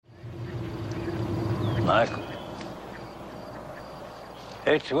Michael.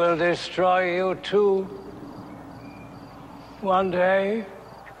 It will destroy you too. One day,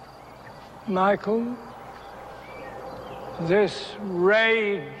 Michael, this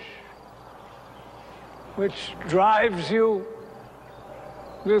rage which drives you,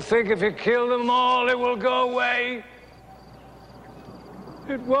 you think if you kill them all, it will go away.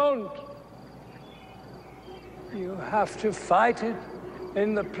 It won't. You have to fight it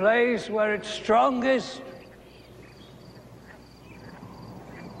in the place where it's strongest.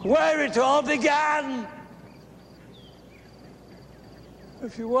 Where it all began.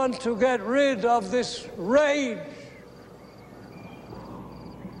 If you want to get rid of this rage,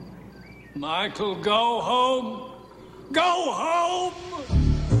 Michael, go home. Go home!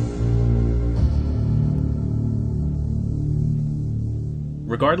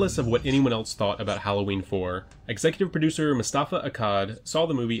 Regardless of what anyone else thought about Halloween 4, executive producer Moustapha Akkad saw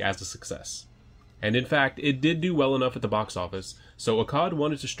the movie as a success. And in fact, it did do well enough at the box office, so Akkad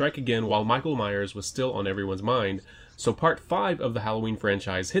wanted to strike again while Michael Myers was still on everyone's mind, so Part 5 of the Halloween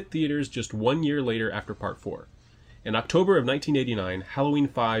franchise hit theaters just 1 year later after Part 4. In October of 1989, Halloween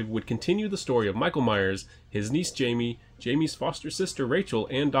 5 would continue the story of Michael Myers, his niece Jamie, Jamie's foster sister Rachel,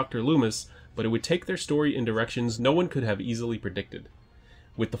 and Dr. Loomis, but it would take their story in directions no one could have easily predicted.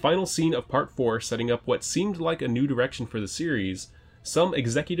 With the final scene of Part 4 setting up what seemed like a new direction for the series, some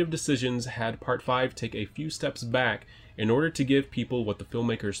executive decisions had Part 5 take a few steps back in order to give people what the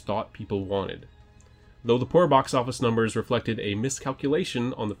filmmakers thought people wanted. Though the poor box office numbers reflected a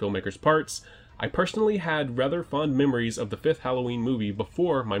miscalculation on the filmmakers' parts, I personally had rather fond memories of the fifth Halloween movie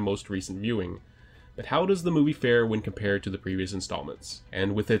before my most recent viewing. But how does the movie fare when compared to the previous installments?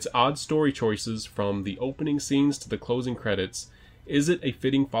 And with its odd story choices from the opening scenes to the closing credits, is it a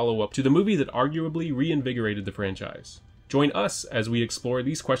fitting follow-up to the movie that arguably reinvigorated the franchise? Join us as we explore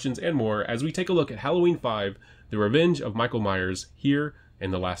these questions and more as we take a look at Halloween 5, The Revenge of Michael Myers, here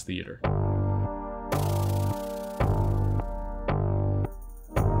in The Last Theater.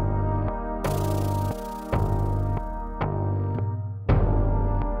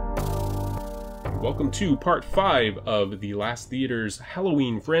 Welcome to Part 5 of The Last Theater's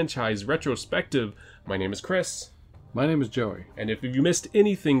Halloween franchise retrospective. My name is Chris. My name is Joey. And if you missed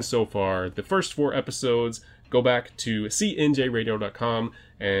anything so far, the first 4 episodes, go back to cnjradio.com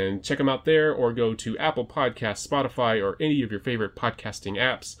and check them out there, or go to Apple Podcasts, Spotify, or any of your favorite podcasting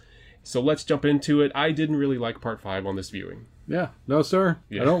apps. So let's jump into it. I didn't really like Part 5 on this viewing. Yeah. No, sir.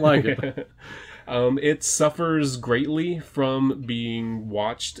 Yeah. I don't like it. It suffers greatly from being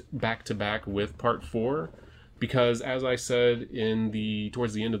watched back-to-back with Part 4. Because, as I said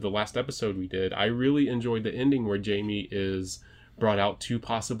towards the end of the last episode we did, I really enjoyed the ending where Jamie is brought out to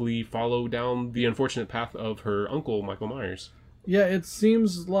possibly follow down the unfortunate path of her uncle, Michael Myers. Yeah, it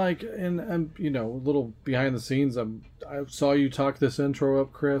seems like, and a little behind the scenes, I saw you talk this intro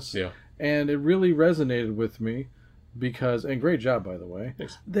up, Chris. Yeah. And it really resonated with me because, and great job, by the way.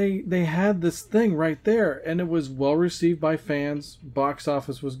 Thanks. They had this thing right there, and it was well received by fans. Box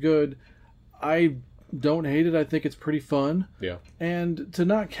office was good. I don't hate it. I think it's pretty fun. Yeah. And to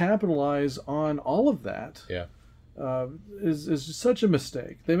not capitalize on all of that, yeah, is just such a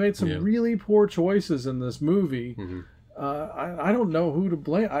mistake. They made some really poor choices in this movie. Mm-hmm. I don't know who to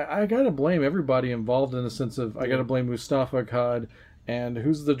blame. I got to blame everybody involved in the sense of I got to blame Moustapha Akkad. And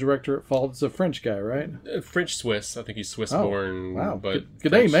who's the director at fault? It's a French guy, right? French-Swiss. I think he's Swiss-born. Wow. But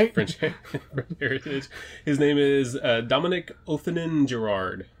good day, mate. French heritage. His name is Dominic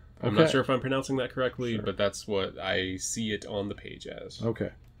Othenin-Girard. I'm not sure if I'm pronouncing that correctly, but that's what I see it on the page as. Okay.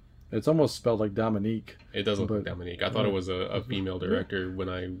 It's almost spelled like Dominique. It does look like Dominique. I thought it was a female director when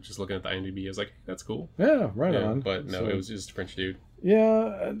I was just looking at the IMDb. I was like, that's cool. Yeah, right on. But no, it was just a French dude.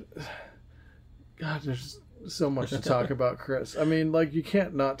 Yeah. God, there's so much to talk about, Chris. I mean, like, you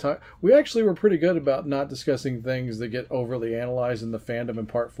can't not talk. We actually were pretty good about not discussing things that get overly analyzed in the fandom in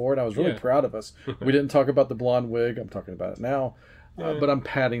Part 4, and I was really proud of us. We didn't talk about the blonde wig. I'm talking about it now. But I'm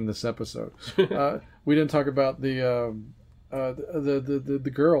padding this episode. We didn't talk about the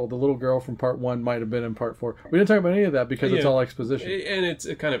girl, the little girl from Part 1 might have been in Part 4. We didn't talk about any of that because it's all exposition. And it's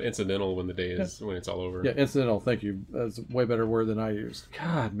kind of incidental when the day is, when it's all over. Yeah, incidental. Thank you. That's a way better word than I used.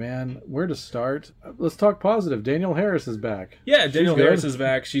 God, man, where to start? Let's talk positive. Danielle Harris is back. Yeah, Danielle Harris is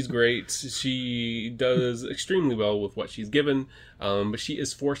back. She's great. She does extremely well with what she's given, but she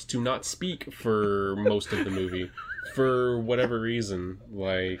is forced to not speak for most of the movie. For whatever reason,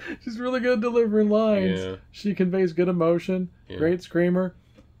 like, she's really good at delivering lines. Yeah. She conveys good emotion. Yeah. Great screamer.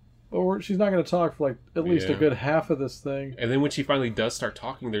 or she's not going to talk for like at least a good half of this thing. And then when she finally does start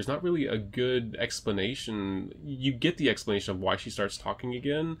talking, there's not really a good explanation. You get the explanation of why she starts talking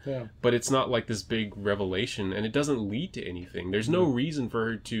again, but it's not like this big revelation, and it doesn't lead to anything. There's no reason for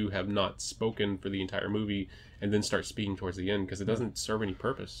her to have not spoken for the entire movie and then start speaking towards the end, because it doesn't serve any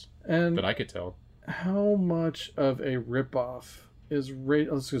purpose. And but I could tell. How much of a ripoff is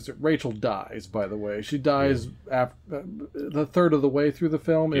Rachel dies, by the way. She dies after the third of the way through the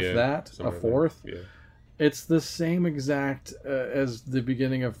film, if that, a fourth. Yeah. It's the same exact as the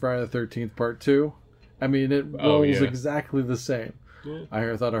beginning of Friday the 13th Part 2. I mean, it rolls exactly the same. Yeah.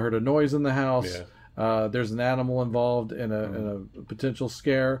 I thought I heard a noise in the house. Yeah. There's an animal involved in a potential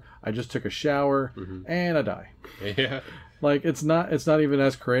scare. I just took a shower, and I die. Yeah. Like, it's not even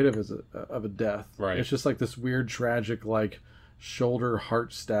as creative as of a death. Right. It's just like this weird, tragic, like, shoulder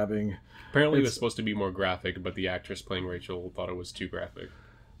heart stabbing. Apparently it was supposed to be more graphic, but the actress playing Rachel thought it was too graphic.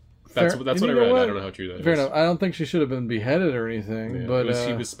 That's what I read. I don't know how true that is. Fair enough. I don't think she should have been beheaded or anything. But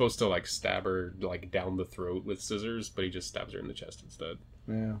he was supposed to like stab her like down the throat with scissors, but he just stabs her in the chest instead.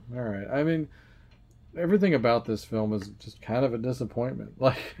 Yeah. All right. I mean, everything about this film is just kind of a disappointment.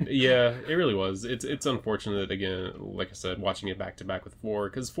 Like, yeah, it really was. It's unfortunate, again, like I said, watching it back to back with 4,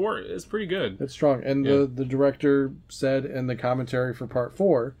 because 4 is pretty good. It's strong, and the director said in the commentary for Part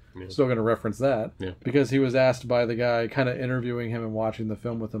 4, still going to reference that, because he was asked by the guy kind of interviewing him and watching the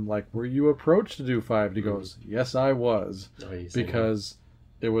film with him, like, were you approached to do 5? And he goes, yes, I was, because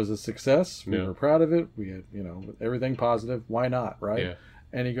it was a success. We were proud of it. We had, everything positive. Why not, right? Yeah.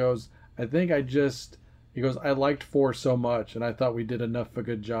 And he goes, he goes, I liked 4 so much, and I thought we did enough of a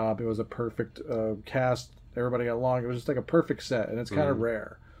good job. It was a perfect cast. Everybody got along. It was just like a perfect set, and it's kind of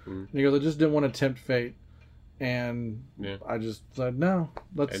rare. And he goes, I just didn't want to tempt fate, and I just said, no,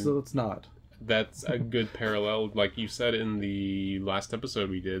 let's not. That's a good parallel. Like you said in the last episode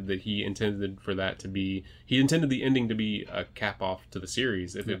we did, that he intended the ending to be a cap off to the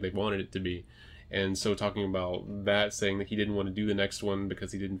series, if they wanted it to be. And so talking about that, saying that he didn't want to do the next one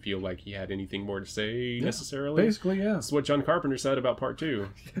because he didn't feel like he had anything more to say necessarily. Basically, yeah. That's what John Carpenter said about Part 2.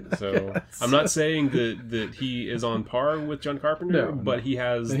 So I'm not saying that he is on par with John Carpenter, but he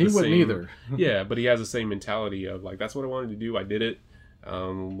has he wouldn't either. Yeah, but he has the same mentality of like, that's what I wanted to do. I did it.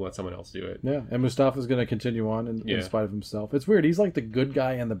 Let someone else do it. Yeah, and Mustafa's going to continue on in spite of himself. It's weird. He's like the good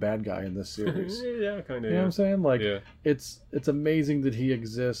guy and the bad guy in this series. Yeah, kind of. You know what I'm saying? Like, it's amazing that he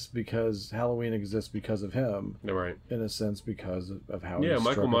exists, because Halloween exists because of him. Right. In a sense, because of how. Yeah,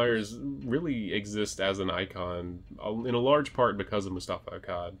 Michael Myers really exists as an icon in a large part because of Mustafa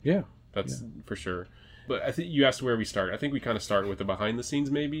Akkad. Yeah, that's for sure. But I think you asked where we start. I think we kind of start with the behind the scenes,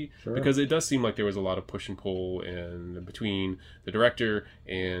 maybe, because it does seem like there was a lot of push and pull between the director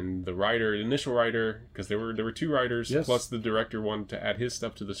and the writer, the initial writer, because there were 2 writers, plus the director wanted to add his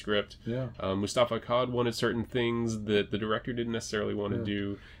stuff to the script. Yeah. Mustafa Akkad wanted certain things that the director didn't necessarily want to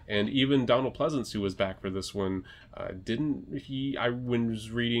do, and even Donald Pleasance, who was back for this one, I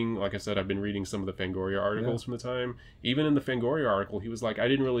was reading, like I said, I've been reading some of the Fangoria articles from the time. Even in the Fangoria article, he was like, I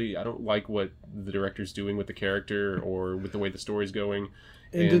don't like what the director's doing with the character or with the way the story's going.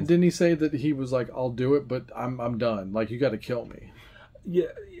 And didn't he say that he was like, I'll do it, but I'm done. Like, you got to kill me. Yeah,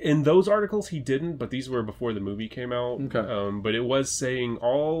 in those articles he didn't, but these were before the movie came out. Okay. But it was saying,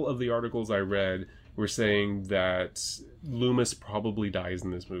 all of the articles I read were saying that Loomis probably dies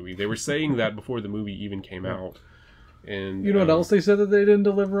in this movie. They were saying that before the movie even came out. And you know what else they said that they didn't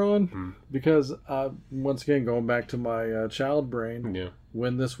deliver on? Because once again, going back to my child brain,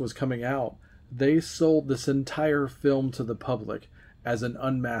 when this was coming out, they sold this entire film to the public as an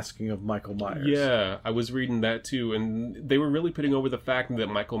unmasking of Michael Myers. Yeah, I was reading that too, and they were really putting over the fact that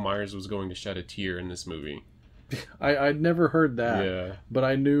Michael Myers was going to shed a tear in this movie. I'd never heard that, but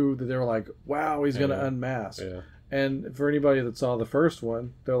I knew that they were like, wow, he's going to unmask. Yeah. And for anybody that saw the first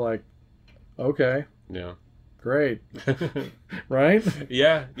one, they're like, okay. Yeah. Great. Right?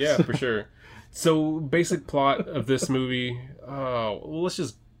 Yeah, for sure. So, basic plot of this movie. Let's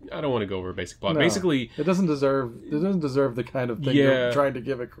just... I don't want to go over basic plot. No, basically, it doesn't deserve the kind of thing you're trying to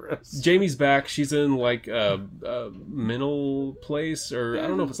give it, Chris. Jamie's back. She's in like a mental place, or I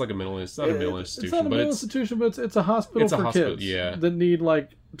don't know if it's like a mental. It's not a mental institution. It's not a mental institution, but it's a hospital for kids. That need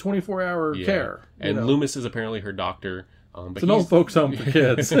like 24-hour care. And Loomis is apparently her doctor. But it's an old folks home for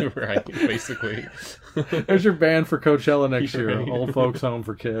kids. Right, basically. There's your band for Coachella next year. Right. Old folks home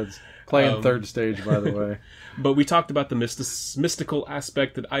for kids. Playing third stage, by the way. But we talked about the mystical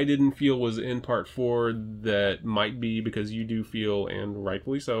aspect that I didn't feel was in Part 4, that might be because you do feel, and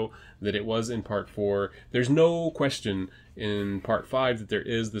rightfully so, that it was in Part 4. There's no question in part 5 that there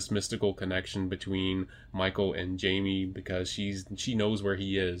is this mystical connection between Michael and Jamie, because she knows where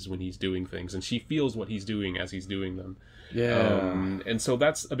he is when he's doing things, and she feels what he's doing as he's doing them. And so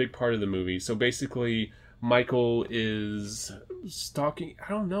that's a big part of the movie. So basically, Michael is stalking. I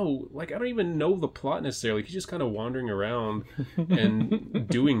don't know. Like, I don't even know the plot necessarily. He's just kind of wandering around and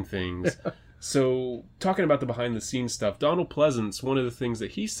doing things. So, talking about the behind-the-scenes stuff, Donald Pleasance, one of the things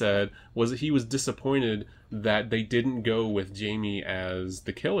that he said was that he was disappointed that they didn't go with Jamie as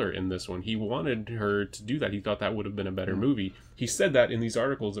the killer in this one. He wanted her to do that. He thought that would have been a better movie. He said that in these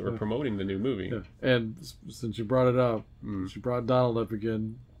articles that were promoting the new movie. And since you brought it up, she brought Donald up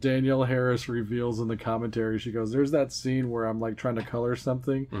again. Danielle Harris reveals in the commentary, she goes, there's that scene where I'm like trying to color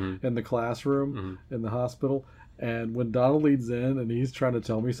something in the classroom in the hospital. And when Donald leads in and he's trying to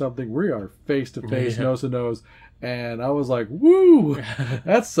tell me something, we are face to face, nose to nose. And I was like, woo,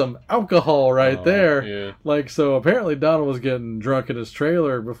 that's some alcohol right there. Yeah. Like, so apparently Donald was getting drunk in his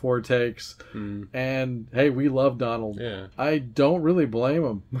trailer before takes. And hey, we love Donald. Yeah. I don't really blame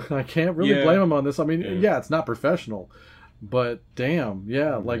him. I can't really blame him on this. I mean, it's not professional. But damn,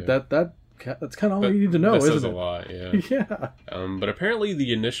 like that's kind of all you need to know, isn't it? That says a lot, yeah. But apparently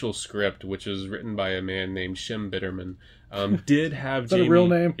the initial script, which is written by a man named Shim Bitterman, did have Is that Jamie... a real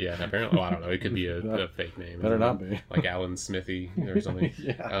name? Yeah, apparently. Well, I don't know. It could be a fake name. Better not be. Like Alan Smithy or something.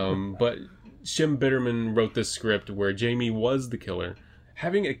 But Shim Bitterman wrote this script where Jamie was the killer.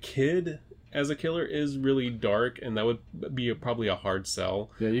 Having a kid as a killer is really dark, and that would be probably a hard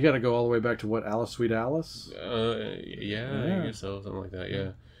sell. Yeah, you got to go all the way back to what, Alice, Sweet Alice? I guess so, something like that. Yeah.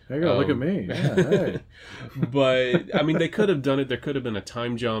 There you go. Look at me. Yeah, hey. But I mean, they could have done it. There could have been a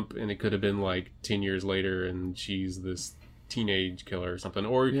time jump, and it could have been like 10 years later, and she's this teenage killer or something,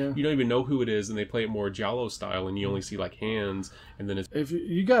 or you don't even know who it is, and they play it more Giallo style, and you only see like hands, and then it's... If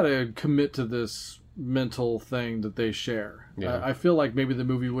you got to commit to this mental thing that they share. I feel like maybe the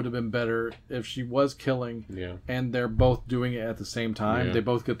movie would have been better if she was killing and they're both doing it at the same time. They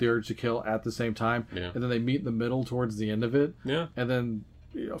both get the urge to kill at the same time, and then they meet in the middle towards the end of it, and then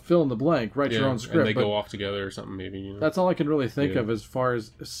fill in the blank, write your own script. And they go off together or something, maybe. You know? That's all I can really think of as far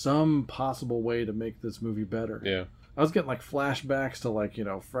as some possible way to make this movie better. Yeah. I was getting like flashbacks to like,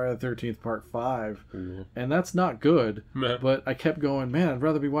 Friday the 13th Part 5, and that's not good, but I kept going, man, I'd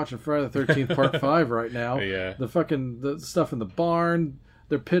rather be watching Friday the 13th Part 5 right now. The stuff in the barn,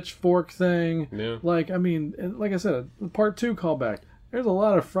 their pitchfork thing. Like, I mean, like I said, Part 2 callback. There's a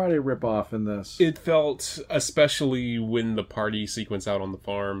lot of Friday ripoff in this. It felt, especially when the party sequence out on the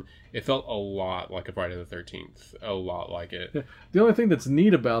farm, it felt a lot like a Friday the 13th. A lot like it. Yeah. The only thing that's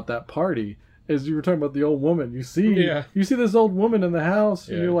neat about that party is you were talking about the old woman. You see this old woman in the house,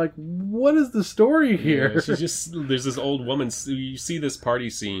 and you're like, what is the story here? There's this old woman. You see this party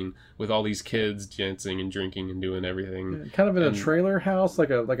scene with all these kids dancing and drinking and doing everything. Kind of in a trailer house, like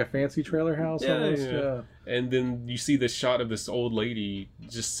a fancy trailer house almost. Yeah. And then you see this shot of this old lady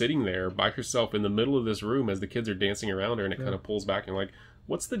just sitting there by herself in the middle of this room as the kids are dancing around her, and it kind of pulls back and like,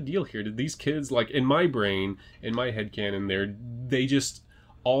 what's the deal here? Did these kids, like, in my brain, in my headcanon they just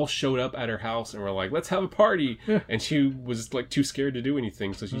all showed up at her house and were like, let's have a party. And she was like too scared to do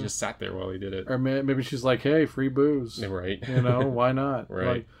anything, so she just sat there while they did it. Or maybe she's like, hey, free booze. Right. Why not? Right.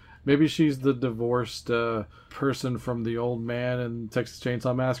 Like, maybe she's the divorced person from the old man in Texas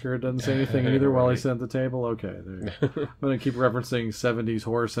Chainsaw Massacre. It doesn't say anything either while he's at the table. Okay, there you go. I'm going to keep referencing 70s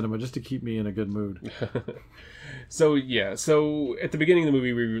horror cinema just to keep me in a good mood. So at the beginning of the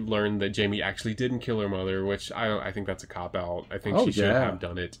movie, we learned that Jamie actually didn't kill her mother, which I think that's a cop-out. I think she should have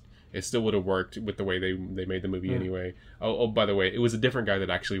done it. It still would have worked with the way they made the movie anyway. Oh, by the way, it was a different guy that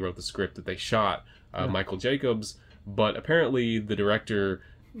actually wrote the script that they shot, Michael Jacobs, but apparently the director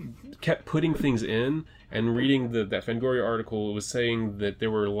kept putting things in, and reading that Fangoria article, it was saying that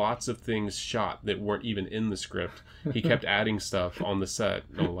there were lots of things shot that weren't even in the script. He kept adding stuff on the set,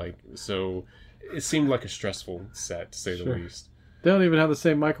 so it seemed like a stressful set, to say the least. They don't even have the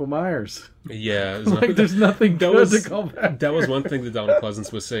same Michael Myers. Yeah. There's nothing good to call back. That was one thing that Donald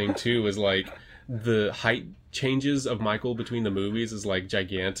Pleasance was saying, too, is like the height changes of Michael between the movies is like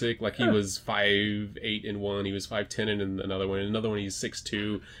gigantic. Like he was 5'8" in one, he was 5'10" in another one. In another one, he's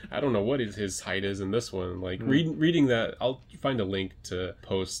 6'2". I don't know what his height is in this one. Like reading that, I'll find a link to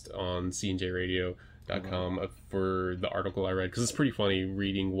post on cnjradio.com for the article I read, because it's pretty funny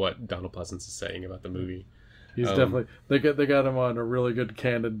reading what Donald Pleasance is saying about the movie. He's definitely they got him on a really good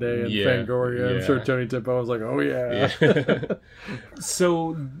candid day in Fangoria. I'm sure Tony Tippo was like, oh yeah.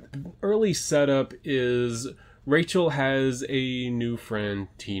 So early setup is Rachel has a new friend,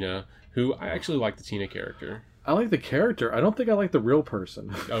 Tina, who I actually like the Tina character. I like the character. I don't think I like the real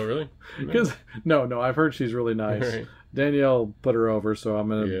person. Oh, really? Because no, I've heard she's really nice. Danielle put her over, so I'm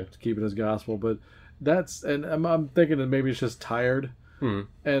gonna Yeah. keep it as gospel. But and I'm thinking that maybe it's just tired.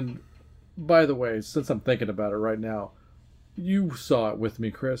 And by the way, since I'm thinking about it right now, you saw it with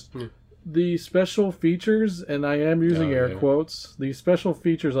me, Chris. The special features, and I am using air quotes, the special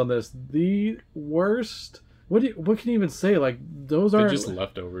features on this, the worst. What can you even say? Like, those They're aren't just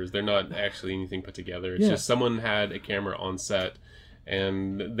leftovers. They're not actually anything put together. It's just someone had a camera on set,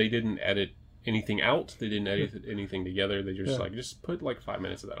 and they didn't edit anything out. They didn't edit anything together. They just put like 5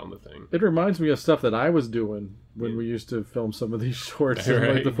 minutes of that on the thing. It reminds me of stuff that I was doing when we used to film some of these shorts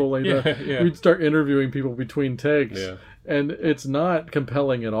and like the full length. We'd start interviewing people between takes, and it's not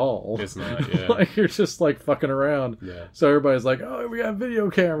compelling at all. It's not. Yeah. Like, you're just like fucking around. Yeah. So everybody's like, "Oh, we got video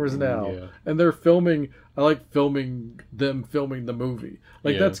cameras now," and they're filming. I like filming them filming the movie.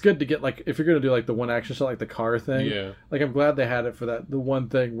 Like, that's good to get, like, if you're gonna do like the one action shot, like the car thing. Yeah. Like, I'm glad they had it for that. The one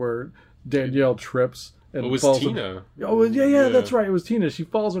thing where Danielle trips and It was falls. Tina. That's right. It was Tina. She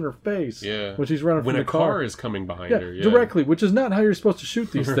falls on her face. When she's running from the car. When a car is coming behind her. Yeah. Directly, which is not how you're supposed to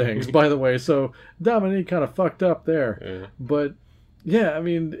shoot these things, by the way. So Dominique kind of fucked up there. Yeah. But yeah, I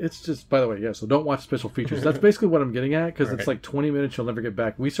mean, it's just, by the way, so don't watch special features. That's basically what I'm getting at, because it's like 20 minutes you'll never get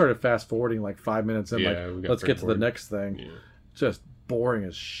back. We started fast forwarding like 5 minutes and let's get to the next thing. Yeah. Just boring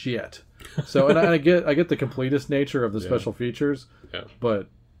as shit. So, and I get the completist nature of the special features, but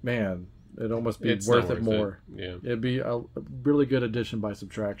man, it'd almost be worth it more. Yeah. It'd be a really good addition by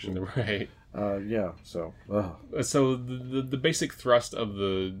subtraction. Right. So the basic thrust of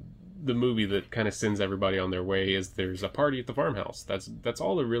the movie that kind of sends everybody on their way is there's a party at the farmhouse. That's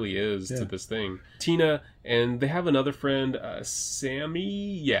all there really is to this thing. Tina, and they have another friend,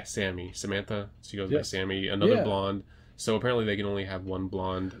 Sammy. Samantha. She goes by Sammy, another blonde. So apparently they can only have one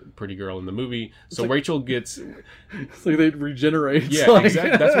blonde pretty girl in the movie. So Rachel gets... It's like they regenerate. Yeah,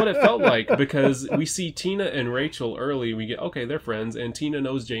 exactly. That's what it felt like, because we see Tina and Rachel early. We get, okay, they're friends, and Tina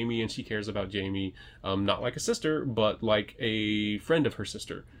knows Jamie, and she cares about Jamie. Not like a sister, but like a friend of her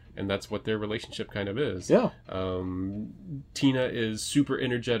sister. And that's what their relationship kind of is. Yeah. Tina is super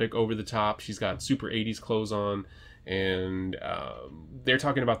energetic, over the top. She's got super 80s clothes on. And they're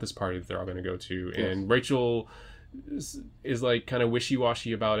talking about this party that they're all going to go to. Yes. And Rachel is like kind of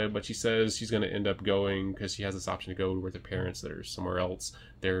wishy-washy about it, but she says she's going to end up going because she has this option to go with her parents that are somewhere else.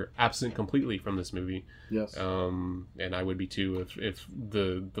 They're absent completely from this movie. Yes. And I would be too if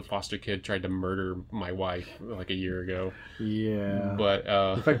the foster kid tried to murder my wife like a year ago. Yeah. But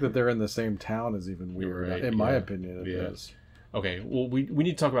the fact that they're in the same town is even weird. Right, in my opinion, it is. Okay, well, we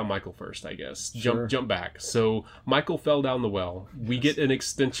need to talk about Michael first, I guess. Jump back. So Michael fell down the well. We get an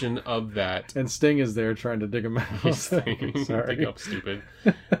extension of that. And Sting is there trying to dig him out. Sorry. Dig up, stupid.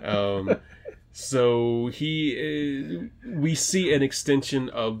 So we see an extension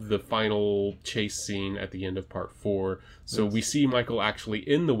of the final chase scene at the end of part 4. So we see Michael actually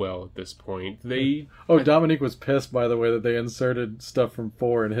in the well at this point. Dominique was pissed, by the way, that they inserted stuff from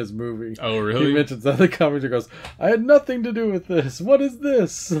 4 in his movie. Oh, really? He mentions that in the commentary, goes, "I had nothing to do with this. What is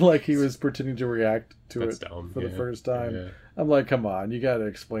this?" Like he was pretending to react to That's it dumb. for the first time. Yeah. I'm like, come on, you got to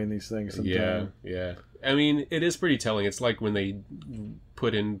explain these things sometime. Yeah. I mean, it is pretty telling. It's like when they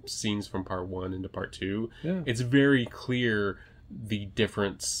put in scenes from part 1 into part 2. Yeah. It's very clear the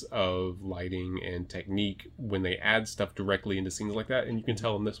difference of lighting and technique when they add stuff directly into scenes like that, and you can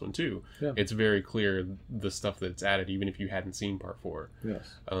tell in this one too. Yeah. It's very clear the stuff that's added, even if you hadn't seen part 4.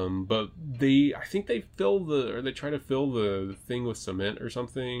 Yes. But I think they try to fill the thing with cement or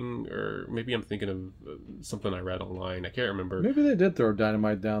something, or maybe I'm thinking of something I read online. I can't remember. Maybe they did throw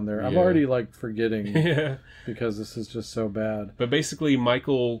dynamite down there. I'm already forgetting because this is just so bad. But basically,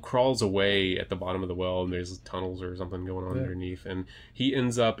 Michael crawls away at the bottom of the well, and there's tunnels or something going on underneath. And he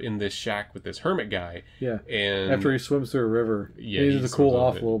ends up in this shack with this hermit guy. Yeah. And after he swims through a river, he needs to cool cool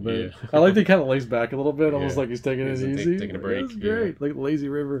off a little bit. Yeah. I like that he kind of lays back a little bit, almost like he's taking it easy. Taking a break. That's great. Like lazy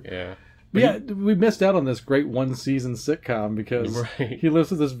river. Yeah. But we missed out on this great one-season sitcom because he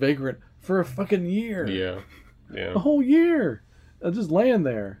lives with this vagrant for a fucking year. Yeah. A whole year. Just laying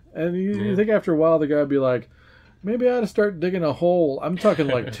there. And you think after a while the guy would be like, maybe I ought to start digging a hole. I'm talking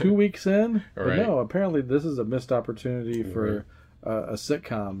like 2 weeks in. But no, apparently this is a missed opportunity for a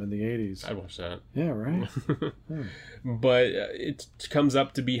sitcom in the 80s. I'd watch that. Yeah, right. But it comes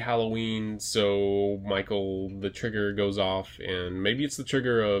up to be Halloween, so Michael, the trigger goes off, and maybe it's the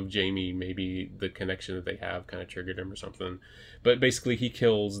trigger of Jamie, maybe the connection that they have kind of triggered him or something. But basically he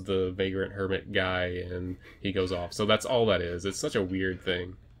kills the vagrant hermit guy, and he goes off. So that's all that is. It's such a weird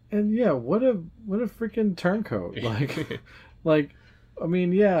thing. And yeah, what a freaking turncoat. Like I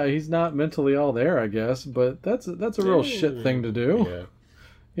mean, yeah, he's not mentally all there, I guess, but that's a real shit thing to do. Yeah.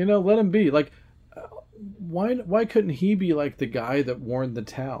 You know, let him be. Like, why couldn't he be like the guy that warned the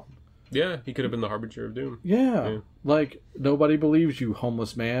town? Yeah, he could have been the Harbinger of Doom. Yeah. Like, nobody believes you,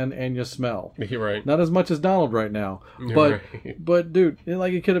 homeless man, and you smell. You're right. Not as much as Donald right now. But dude,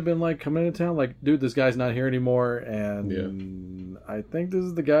 it could have been like coming into town, like, dude, this guy's not here anymore, and I think this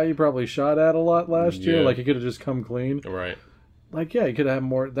is the guy you probably shot at a lot last year. Like, he could have just come clean. Right. Like, yeah, he could have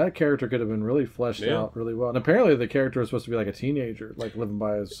more. That character could have been really fleshed out really well. And apparently, the character was supposed to be like a teenager, like living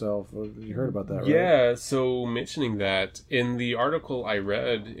by himself. You heard about that, right? Yeah. So mentioning that in the article I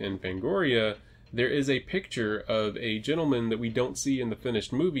read in Fangoria, there is a picture of a gentleman that we don't see in the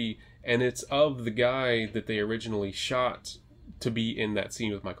finished movie, and it's of the guy that they originally shot to be in that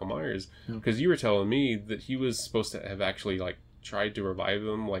scene with Michael Myers. Because you were telling me that he was supposed to have actually like tried to revive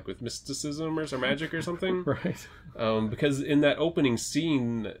them, like with mysticism or some magic or something. Right. Because in that opening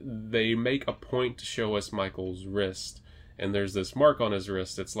scene, they make a point to show us Michael's wrist, and there's this mark on his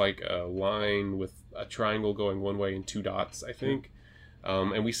wrist. It's like a line with a triangle going one way and 2 dots, I think.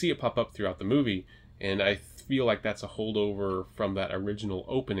 And we see it pop up throughout the movie, and I feel like that's a holdover from that original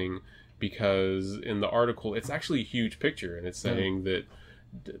opening, because in the article, it's actually a huge picture, and it's saying that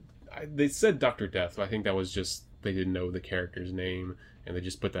they said Dr. Death, but I think that was just they didn't know the character's name, and they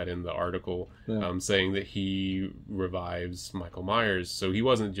just put that in the article, saying that he revives Michael Myers. So he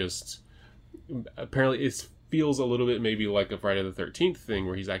wasn't just... Apparently, it feels a little bit maybe like a Friday the 13th thing,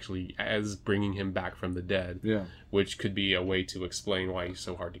 where he's actually bringing him back from the dead, which could be a way to explain why he's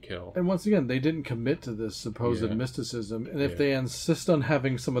so hard to kill. And once again, they didn't commit to this supposed mysticism, and if they insist on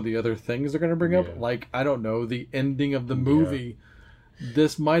having some of the other things they're going to bring up, like, I don't know, the ending of the movie...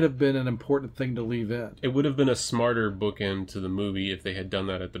 This might have been an important thing to leave in. It would have been a smarter bookend to the movie if they had done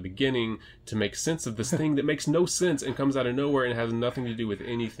that at the beginning to make sense of this thing that makes no sense and comes out of nowhere and has nothing to do with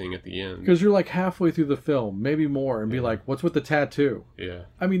anything at the end. Because you're like halfway through the film, maybe more, and be like, what's with the tattoo? Yeah.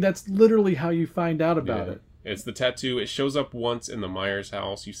 I mean, that's literally how you find out about it. It's the tattoo. It shows up once in the Myers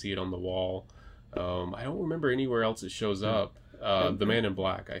house. You see it on the wall. I don't remember anywhere else it shows up. The Man in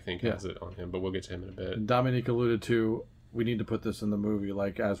Black, I think, has it on him, but we'll get to him in a bit. Dominique alluded to... We need to put this in the movie,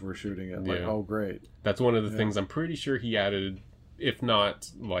 like, as we're shooting it. Like, oh, great. That's one of the things I'm pretty sure he added, if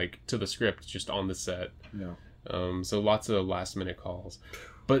not, like, to the script, just on the set. Yeah. So lots of last-minute calls.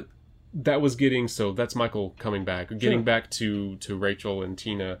 But that was getting... So that's Michael coming back. Getting back to Rachel and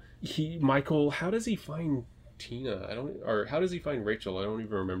Tina. Michael, how does he find Tina? Or how does he find Rachel? I don't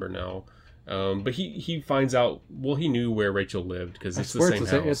even remember now. But he finds out... Well, he knew where Rachel lived, because it's the same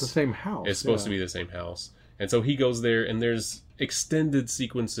house. It's the same house. It's supposed to be the same house. And so he goes there, and there's extended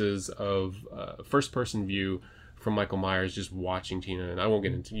sequences of first-person view from Michael Myers just watching Tina. And I won't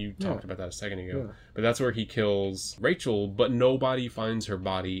get into... You talked about that a second ago. Yeah. But that's where he kills Rachel, but nobody finds her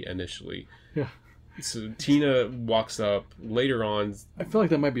body initially. Yeah. So Tina walks up later on. I feel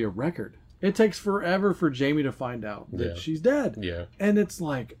like that might be a record. It takes forever for Jamie to find out that she's dead. Yeah. And it's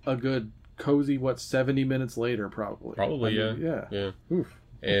like a good, cozy, 70 minutes later, probably. Probably, Yeah. Oof.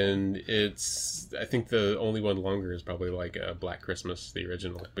 And it's, I think the only one longer is probably like Black Christmas, the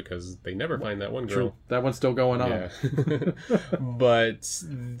original, because they never find that one girl. True. That one's still going on. Yeah. But,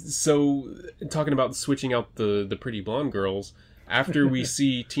 so, talking about switching out the pretty blonde girls, after we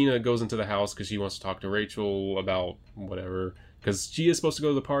see Tina goes into the house because she wants to talk to Rachel about whatever, because she is supposed to go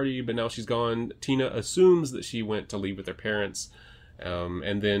to the party, but now she's gone. Tina assumes that she went to leave with her parents.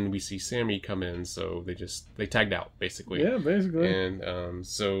 And then we see Sammy come in, so they tagged out, basically. Yeah, basically. And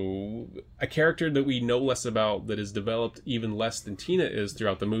so a character that we know less about, that is developed even less than Tina is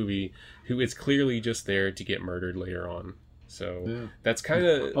throughout the movie, who is clearly just there to get murdered later on. So that's kind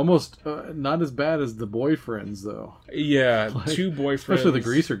of... Almost not as bad as the boyfriends, though. Yeah, like, 2 boyfriends. Especially the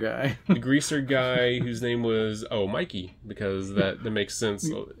greaser guy. The greaser guy, whose name was, Mikey, because that makes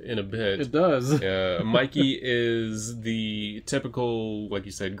sense in a bit. It does. Mikey is the typical, like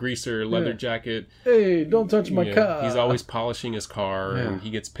you said, greaser, leather jacket. Hey, don't touch my car. He's always polishing his car, and he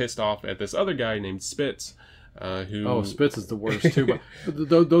gets pissed off at this other guy named Spitz. Spitz is the worst too, but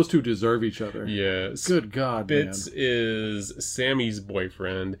those two deserve each other. Yeah. Good God, Spitz is Sammy's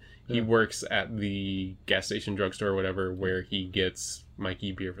boyfriend. He works at the gas station, drugstore, or whatever, where he gets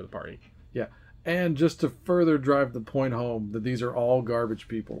Mikey beer for the party. Yeah. And just to further drive the point home that these are all garbage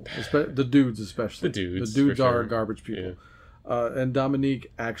people. The dudes especially. The dudes are garbage people. Yeah. And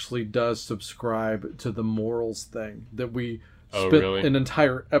Dominique actually does subscribe to the morals thing that we... spent an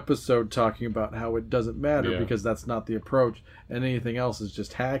entire episode talking about how it doesn't matter because that's not the approach and anything else is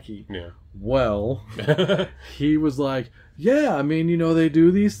just hacky. Yeah. Well, he was like, yeah, I mean, they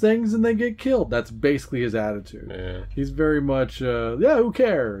do these things and they get killed. That's basically his attitude. Yeah. He's very much, who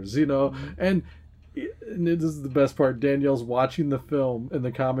cares, And And this is the best part. Danielle's watching the film and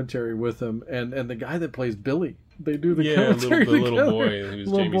the commentary with him, and the guy that plays Billy. They do the commentary the little together. boy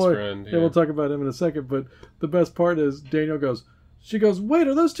who's Jamie's friend. Yeah, we'll talk about him in a second. But the best part is Danielle goes. She goes, wait,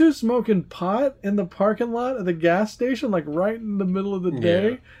 are those two smoking pot in the parking lot at the gas station, like right in the middle of the day?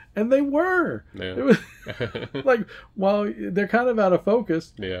 Yeah. And they were. Yeah. It was like, while they're kind of out of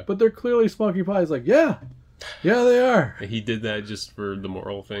focus, Yeah. but they're clearly smoking pot. He's like, yeah, they are. He did that just for the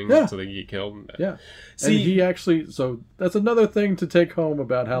moral thing, Yeah. so they get killed. Yeah. See, And he actually, so that's another thing to take home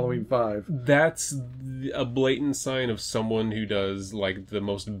about Halloween 5. that's a blatant sign of someone who does like the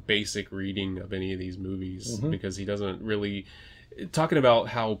most basic reading of any of these movies, because he doesn't really. Talking about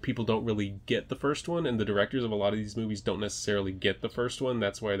how people don't really get the first one, and the directors of a lot of these movies don't necessarily get the first one.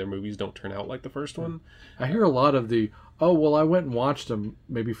 That's why their movies don't turn out like the first one. I hear a lot of the, oh, well, I went and watched them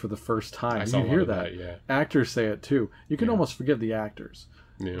maybe for the first time. I saw You a lot hear of that. yeah. Actors say it too. You can almost forgive the actors.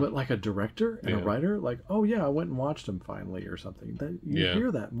 Yeah. But like a director and a Yeah. writer, like, oh yeah, I went and watched him finally or something. That, you Yeah.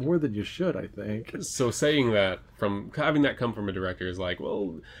 hear that more than you should, I think. So saying that, from having that come from a director is like,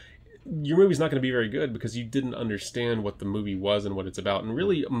 well, your movie's not going to be very good because you didn't understand what the movie was and what it's about, and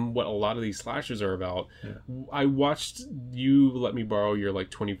really what a lot of these slashers are about. I watched you let me borrow your like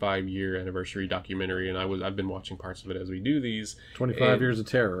 25-year anniversary documentary, and I've been watching parts of it as we do these. 25 And- Years of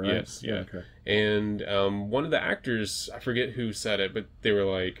Terror, right? Yes, yeah. Okay. And one of the actors, I forget who said it, but they were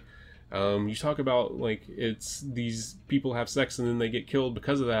like, you talk about like it's these people have sex and then they get killed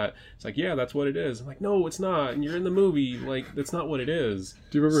because of that. It's like, yeah, that's what it is. I'm like, no, it's not. And you're in the movie. Like, that's not what it is.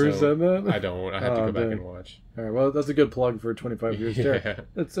 Do you remember who So, said that? I don't. I have to Oh, go back dang. and watch. All right, well, that's a good plug for 25 Years of Terror.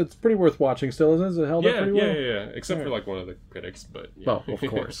 Yeah. It's pretty worth watching still, isn't it? Is it held up Yeah, pretty yeah, well? yeah. Except for like one of the critics, but yeah. Well, of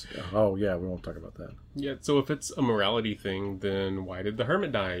course. Oh, yeah, we won't talk about that. Yeah. So if it's a morality thing, then why did the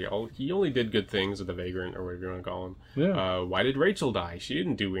hermit die? He only did good things, or the vagrant, or whatever you want to call him. Yeah. Why did Rachel die? She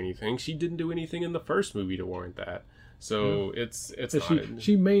didn't do anything. She didn't do anything in the first movie to warrant that. So it's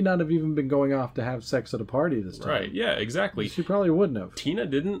She may not have even been going off to have sex at a party this time. right. Yeah, exactly. She probably wouldn't have. Tina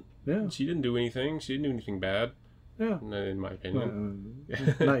didn't. Yeah. She didn't do anything. She didn't do anything bad, Yeah. in my opinion.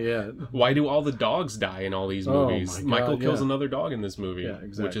 Not yet. Why do all the dogs die in all these Oh, movies? my God, Michael kills yeah. another dog in this movie, Yeah,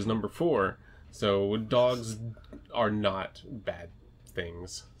 exactly. which is number 4. So dogs are not bad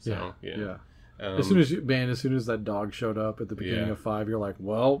things. So yeah. As soon as that dog showed up at the beginning Yeah. of 5, you're like,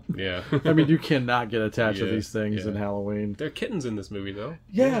 well, Yeah. I mean, you cannot get attached to Yeah, these things yeah. in Halloween. There are kittens in this movie, though.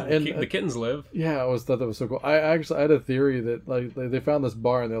 Yeah, and the kittens live. yeah, I always thought that was so cool. I had a theory that like they found this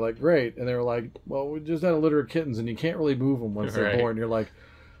bar and they're like, great, and they were like, well, we just had a litter of kittens and you can't really move them once they're Right. born. You're like,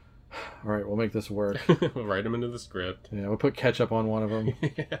 all right, we'll make this work. We'll write them into the script. Yeah, we'll put ketchup on one of them.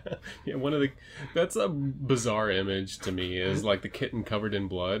 Yeah, that's a bizarre image to me, is like the kitten covered in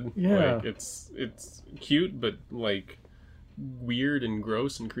blood. Yeah. Like it's cute, but like weird and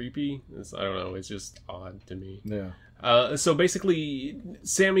gross and creepy. I don't know, it's just odd to me. Yeah. So basically,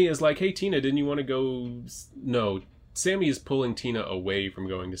 Sammy is like, hey Tina, didn't you want to go? No, Sammy is pulling Tina away from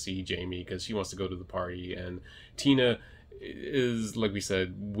going to see Jamie because she wants to go to the party, and Tina is, like we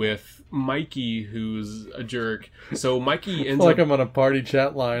said, with Mikey, who's a jerk. So Mikey ends like up... I'm on a party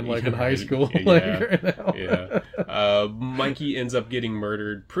chat line, like in high school. Yeah, like right now. yeah. Mikey ends up getting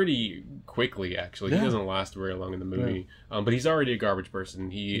murdered pretty quickly, actually. Yeah. He doesn't last very long in the movie. But he's already a garbage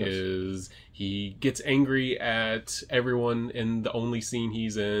person. He gets angry at everyone in the only scene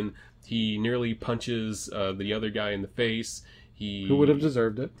he's in. He nearly punches the other guy in the face. Who would have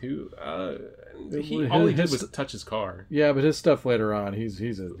deserved it? All he did was touch his car. Yeah, but his stuff later on, he's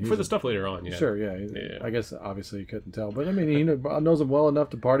For the stuff later on, yeah. Sure, yeah. Yeah. I guess obviously you couldn't tell, but I mean, he knows him well enough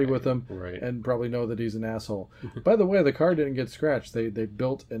to party with him, Right. and probably know that he's an asshole. By the way, the car didn't get scratched. They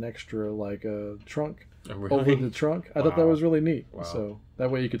built an extra like trunk Oh, really? over the trunk. I thought that Wow. was really neat. Wow. So that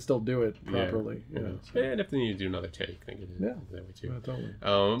way you could still do it properly. Yeah. Yeah. Yeah, and if they need to do another take, they can do Yeah. that way too. Yeah, totally.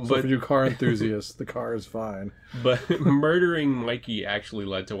 So But for you car enthusiasts, the car is fine. But murdering Mikey actually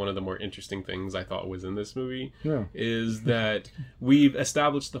led to one of the more interesting things I thought was in this movie. Yeah. Is that we've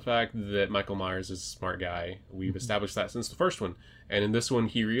established the fact that Michael Myers is a smart guy. We've established that since the first one. And in this one,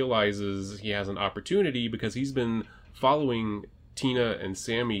 he realizes he has an opportunity because he's been following Tina and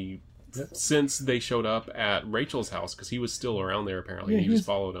Sammy since they showed up at Rachel's house, because he was still around there apparently. Yeah, and he just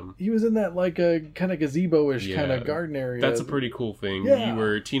followed him. He was in that like a kind of gazebo-ish kind Yeah. of garden area. That's a pretty cool thing. Yeah.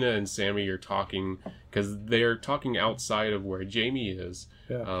 Where Tina and Sammy are talking. because they're talking outside of where Jamie is.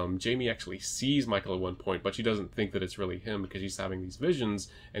 Yeah. Jamie actually sees Michael at one point, but she doesn't think that it's really him because she's having these visions,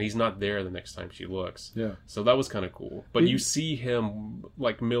 and he's not there the next time she looks. Yeah. So that was kind of cool. But you see him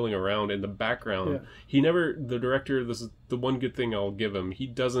like milling around in the background. Yeah. He never, the director, this is the one good thing I'll give him, he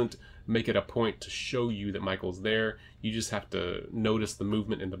doesn't make it a point to show you that Michael's there. You just have to notice the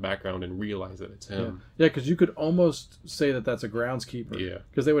movement in the background and realize that it's him. Yeah, because you could almost say that that's a groundskeeper. Yeah.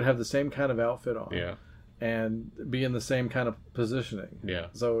 Because they would have the same kind of outfit on. Yeah. And be in the same kind of positioning. Yeah.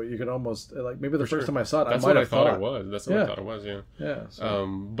 So you could almost, like, maybe the For first sure. time I saw it, That's I might what have I thought thought it was. That's what I thought it was, yeah. Yeah. So.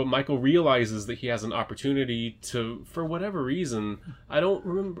 But Michael realizes that he has an opportunity to, for whatever reason, I don't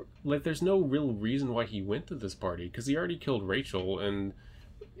remember, like, there's no real reason why he went to this party, because he already killed Rachel, and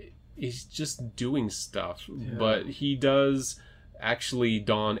he's just doing stuff. Yeah. But he does actually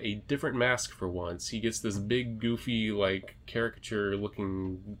don a different mask for once. He gets this big, goofy, like,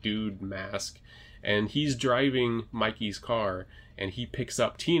 caricature-looking dude mask, and he's driving Mikey's car, and he picks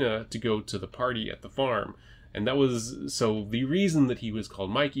up Tina to go to the party at the farm. And that was, so the reason that he was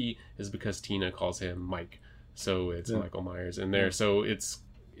called Mikey is because Tina calls him Mike. So it's Michael Myers in there. So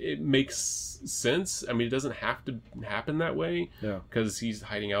it makes sense. I mean, it doesn't have to happen that way, because he's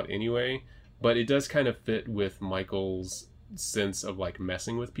hiding out anyway, but it does kind of fit with Michael's sense of, like,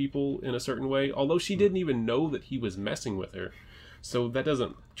 messing with people in a certain way, although she didn't even know that he was messing with her. So that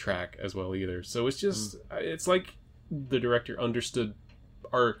doesn't track as well either. So it's just, it's like the director understood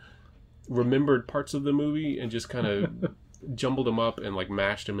or remembered parts of the movie and just kind of jumbled them up and, like,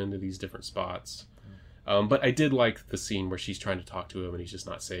 mashed them into these different spots. But I did like the scene where she's trying to talk to him and he's just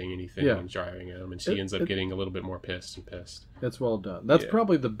not saying anything and driving him, and she ends up getting a little bit more pissed. It's well done. That's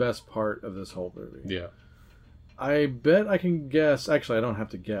probably the best part of this whole movie. Yeah. I bet I can guess. Actually, I don't have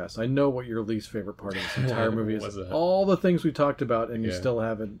to guess. I know what your least favorite part of this entire movie is. All the things we talked about, and you still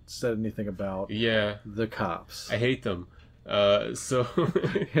haven't said anything about. Yeah. The cops. I hate them. So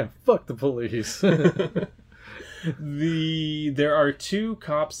yeah, fuck the police. There are two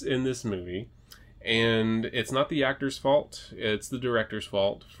cops in this movie, and it's not the actor's fault. It's the director's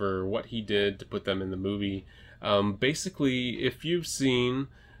fault for what he did to put them in the movie. Basically, if you've seen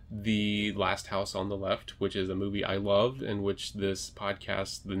The Last House on the Left, which is a movie I loved, and which this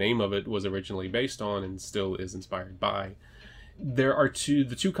podcast, the name of it, was originally based on and still is inspired by. The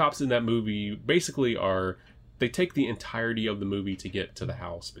two cops in that movie basically they take the entirety of the movie to get to the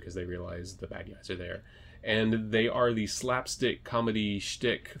house because they realize the bad guys are there. And they are the slapstick comedy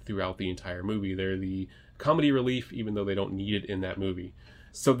shtick throughout the entire movie. They're the comedy relief, even though they don't need it in that movie.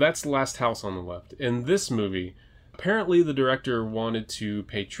 So that's The Last House on the Left. In this movie, apparently the director wanted to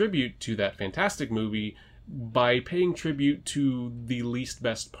pay tribute to that fantastic movie by paying tribute to the least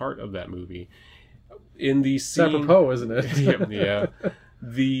best part of that movie. In the scene... apropos, isn't it? yeah.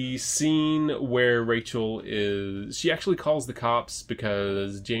 The scene where Rachel she actually calls the cops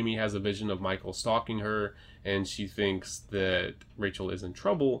because Jamie has a vision of Michael stalking her, and she thinks that Rachel is in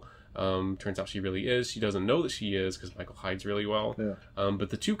trouble. Turns out she really is. She doesn't know that she is because Michael hides really well. Yeah.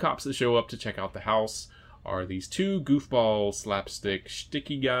 But the two cops that show up to check out the house are these two goofball, slapstick,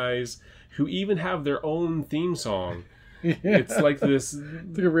 shticky guys who even have their own theme song. Yeah. It's like this...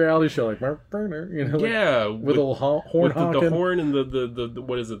 It's like a reality show, like, you know, yeah, with a little horn with honking. the horn and the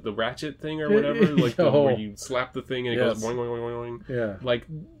what is it, the ratchet thing or whatever, like where you slap the thing and it goes boing, boing, boing, boing. Yeah. Like,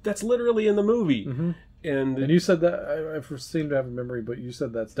 that's literally in the movie. Mm-hmm. And you said that, I seem to have a memory, but you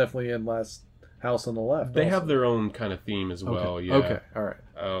said that's definitely in Last House on the Left. They also have their own kind of theme as well. Okay. Yeah. Okay. All right.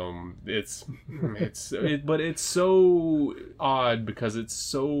 But it's so odd because it's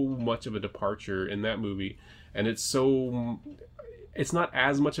so much of a departure in that movie, and it's not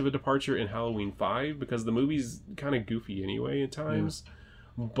as much of a departure in Halloween 5 because the movie's kind of goofy anyway at times,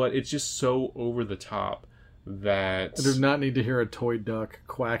 but it's just so over the top that I do not need to hear a toy duck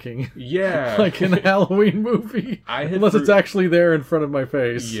quacking. Yeah. Like in a Halloween movie. Unless it's actually there in front of my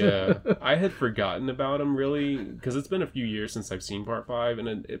face. Yeah. I had forgotten about him, really, because it's been a few years since I've seen Part 5,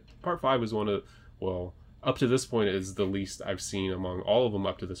 and Part 5 is up to this point, is the least I've seen among all of them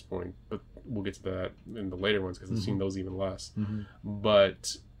up to this point, but we'll get to that in the later ones, because I've seen those even less. Mm-hmm.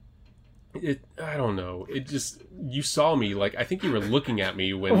 But... I don't know. It just, you saw me, like, I think you were looking at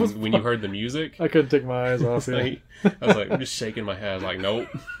me when you heard the music. I couldn't take my eyes off it. I was like, I'm just shaking my head, like, nope.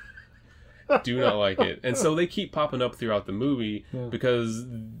 Do not like it. And so they keep popping up throughout the movie because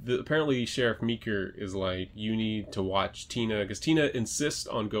apparently Sheriff Meeker is like, you need to watch Tina, because Tina insists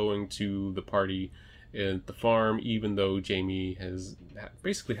on going to the party at the farm, even though Jamie is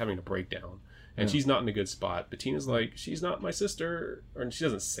basically having a breakdown. and she's not in a good spot. But Tina's like, she's not my sister, or she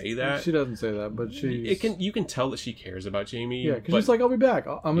doesn't say that. She doesn't say that, but you can tell that she cares about Jamie. Yeah, because she's like, I'll be back.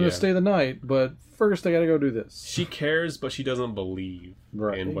 I'm going to stay the night, but first I got to go do this. She cares, but she doesn't believe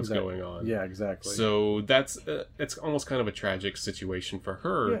in what's going on. Yeah, exactly. So that's almost kind of a tragic situation for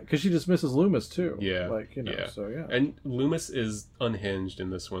her. Yeah, because she dismisses Loomis too. Yeah, like So yeah, and Loomis is unhinged in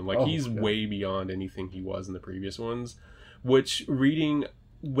this one. Like he's way beyond anything he was in the previous ones. Which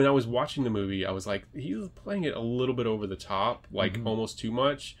when I was watching the movie, I was like, he's playing it a little bit over the top, like almost too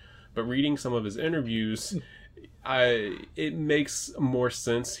much. But reading some of his interviews, it makes more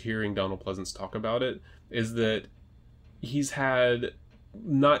sense hearing Donald Pleasance talk about it. Is that he's had,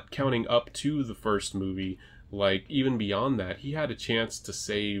 not counting up to the first movie, like even beyond that, he had a chance to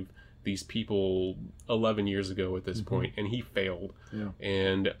save these people 11 years ago at this point, and he failed. Yeah.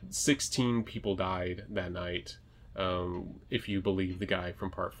 And 16 people died that night. If you believe the guy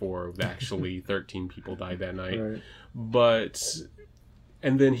from part 4, actually 13 people died that night. Right.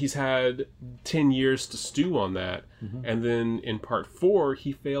 And then he's had 10 years to stew on that. And then in part 4,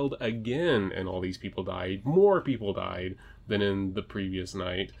 he failed again, and all these people died. More people died than in the previous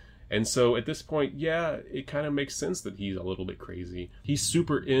night. And so at this point, yeah, it kind of makes sense that he's a little bit crazy. He's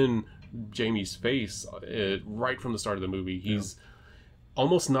super in Jamie's face right from the start of the movie. He's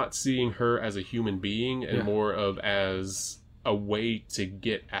almost not seeing her as a human being and more of as a way to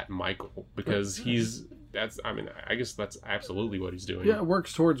get at Michael, because I guess that's absolutely what he's doing. Yeah, it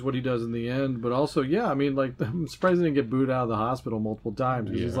works towards what he does in the end, but also, like, I'm surprised he didn't get booed out of the hospital multiple times,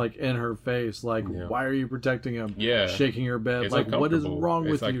 because he's like in her face, like, why are you protecting him? Yeah. Shaking her bed, it's like, what is wrong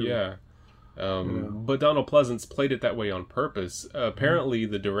with you? Yeah. But Donald Pleasance played it that way on purpose. Apparently,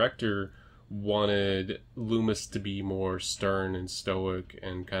 the director wanted Loomis to be more stern and stoic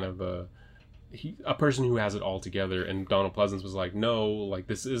and kind of a person who has it all together, and Donald Pleasance was like, no, like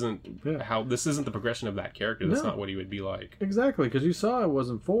this isn't the progression of that character. That's not what he would be like. Exactly, because you saw it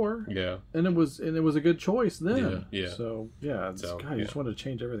wasn't 4. Yeah. And it was a good choice then. Yeah. So God, you just wanted to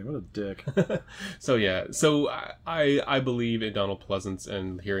change everything. What a dick. So I believe in Donald Pleasance,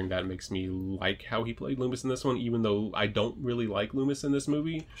 and hearing that makes me like how he played Loomis in this one, even though I don't really like Loomis in this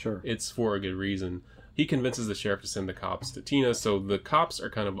movie. Sure. It's for a good reason. He convinces the sheriff to send the cops to Tina, so the cops are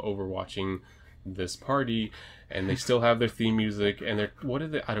kind of overwatching this party, and they still have their theme music, and I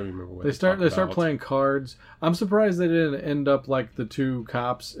don't remember what they start playing cards. I'm surprised they didn't end up like the 2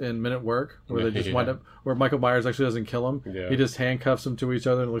 cops in Men at Work, where they just wind up where Michael Myers actually doesn't kill them. He just handcuffs them to each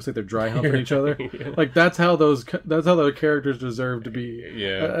other, and it looks like they're dry humping each other. Like that's how the characters deserve to be.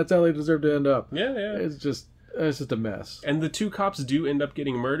 That's how they deserve to end up. It's just a mess. And the 2 cops do end up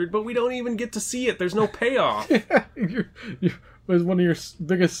getting murdered, but we don't even get to see it. There's no payoff. It was one of your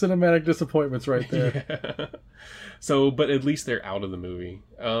biggest cinematic disappointments right there. So, but at least they're out of the movie.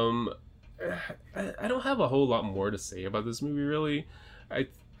 I don't have a whole lot more to say about this movie, really.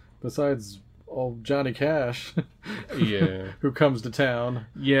 Besides old Johnny Cash, who comes to town.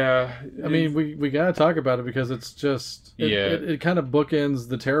 Yeah, I mean, we gotta talk about it because it's just it kind of bookends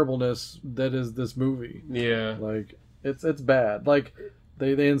the terribleness that is this movie. Yeah, like it's bad. Like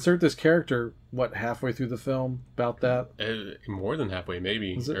they insert this character halfway through the film, about that. More than halfway,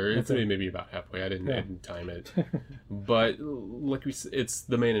 maybe, it's maybe about halfway. I didn't time it, but like it's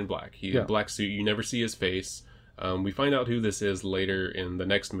the Man in Black. He a black suit. You never see his face. We find out who this is later in the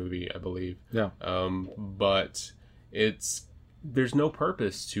next movie, I believe. Yeah. But there's no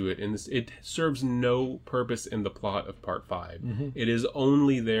purpose to it, and it serves no purpose in the plot of Part 5. It is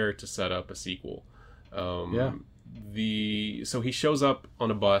only there to set up a sequel. So he shows up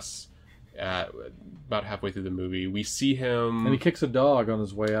on a bus about halfway through the movie. We see him, and he kicks a dog on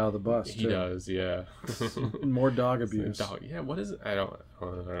his way out of the bus. He does, yeah. More dog abuse. Yeah, what is it? I don't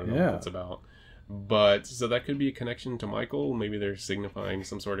know what it's about. But so that could be a connection to Michael. Maybe they're signifying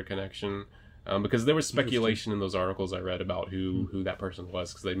some sort of connection, because there was speculation in those articles I read about who that person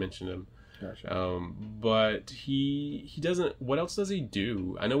was, because they mentioned him. Gotcha. But he doesn't. What else does he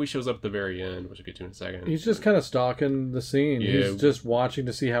do? I know he shows up at the very end, which I'll get to in a second. He's just kind of stalking the scene. Yeah, he's just watching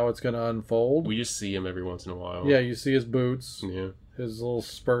to see how it's going to unfold. We just see him every once in a while. Yeah, you see his boots. Yeah. His little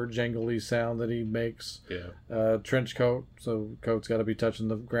spur jangly sound that he makes. Yeah. Trench coat, so coat's got to be touching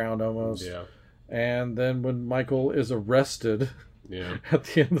the ground almost. Yeah. And then when Michael is arrested at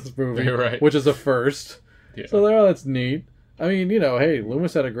the end of this movie, right. which is a first. Yeah. So that's neat. I mean, hey,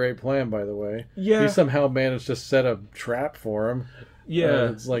 Loomis had a great plan, by the way. Yeah. He somehow managed to set a trap for him.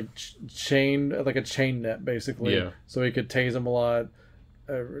 Yeah. It's like like a chain net, basically. Yeah. So he could tase him a lot.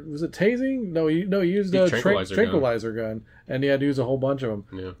 Was it tasing? No, he used a tranquilizer gun. And he had to use a whole bunch of them.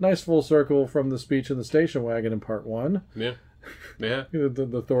 Yeah. Nice full circle from the speech in the station wagon in Part 1. Yeah. Yeah.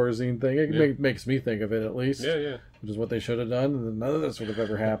 The Thorazine thing. It makes me think of it, at least. Yeah. Which is what they should have done, and none of this would have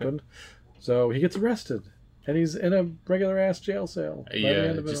ever happened. So he gets arrested, and he's in a regular-ass jail cell. By the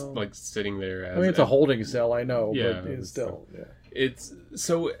end of it just all. like sitting there. I mean, it's a holding cell, I know, Yeah, but it's still, yeah. It's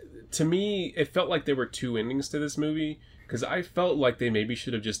so to me, it felt like there were two endings to this movie because I felt like they maybe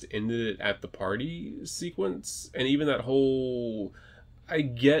should have just ended it at the party sequence, and even that whole. I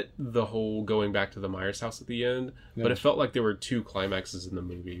get the whole going back to the Myers house at the end, but it felt like there were two climaxes in the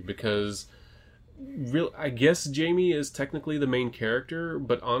movie because I guess Jamie is technically the main character,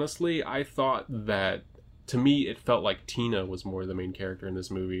 but honestly, I thought that to me it felt like Tina was more the main character in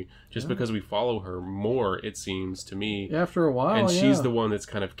this movie just because we follow her more, it seems to me. After a while, and she's the one that's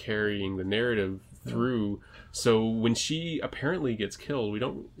kind of carrying the narrative through. So when she apparently gets killed,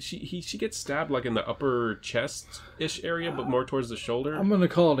 she gets stabbed like in the upper chest-ish area, but more towards the shoulder. I'm gonna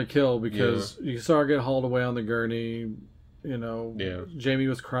call it a kill because you saw her get hauled away on the gurney. You know, Jamie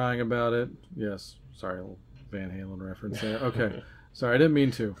was crying about it. Yes, sorry, a little Van Halen reference there. Okay, sorry, I didn't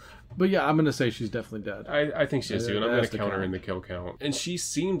mean to. But yeah, I'm gonna say she's definitely dead. I think she is too, and I'm gonna count her in the kill count. And she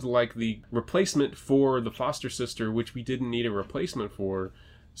seemed like the replacement for the foster sister, which we didn't need a replacement for.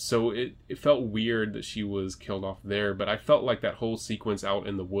 So it felt weird that she was killed off there, but I felt like that whole sequence out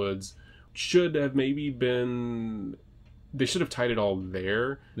in the woods should have maybe been... They should have tied it all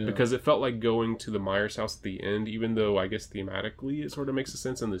there, because it felt like going to the Myers house at the end, even though I guess thematically it sort of makes a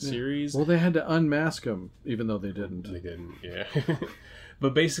sense in the series. Well, they had to unmask him, even though they didn't. They didn't, yeah.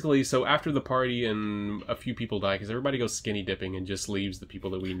 But basically, so after the party and a few people die, because everybody goes skinny dipping and just leaves the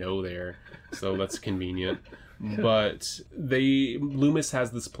people that we know there, so that's convenient. But Loomis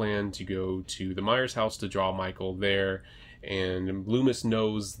has this plan to go to the Myers house to draw Michael there, and Loomis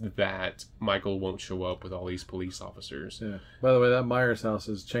knows that Michael won't show up with all these police officers. Yeah. By the way, that Myers house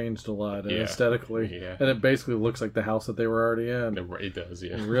has changed a lot aesthetically, and it basically looks like the house that they were already in. It does,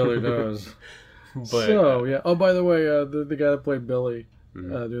 yeah. It really does. But, so, yeah. Oh, by the way, the guy that played Billy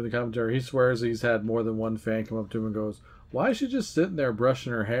doing the commentary, he swears he's had more than one fan come up to him and goes, "Why is she just sitting there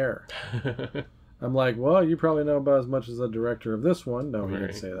brushing her hair?" I'm like, well, you probably know about as much as the director of this one. No, he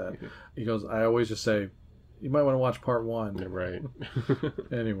didn't say that. He goes, I always just say, you might want to watch part one. Yeah, right.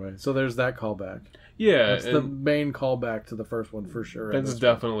 Anyway, so there's that callback. Yeah. That's the main callback to the first one for sure. That's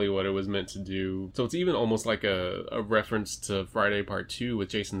definitely what it was meant to do. So it's even almost like a reference to Friday Part 2 with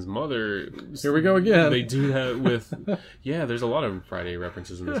Jason's mother. Here we go again. They do that with... Yeah, there's a lot of Friday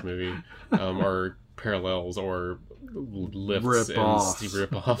references in this movie. Or parallels or lifts and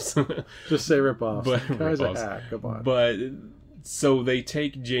rip-offs. Just say rip-offs. But guy's a hack. Come on. But so they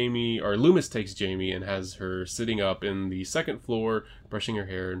take Jamie, or Loomis takes Jamie and has her sitting up in the second floor, brushing her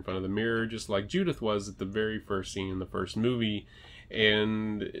hair in front of the mirror, just like Judith was at the very first scene in the first movie.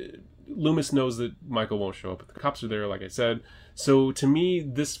 And Loomis knows that Michael won't show up, but the cops are there, like I said. So to me,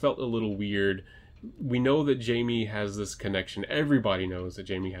 this felt a little weird. We know that Jamie has this connection. Everybody knows that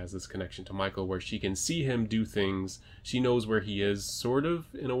Jamie has this connection to Michael where she can see him do things. She knows where he is, sort of,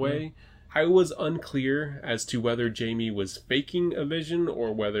 in a way. I was unclear as to whether Jamie was faking a vision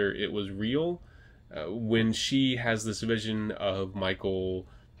or whether it was real when she has this vision of Michael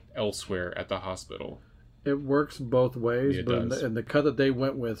elsewhere at the hospital. It works both ways, Yeah, but in the cut that they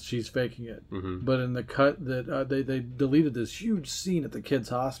went with, she's faking it. But in the cut that they deleted this huge scene at the kids'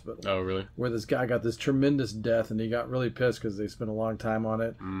 hospital. Oh, really? Where this guy got this tremendous death, and he got really pissed because they spent a long time on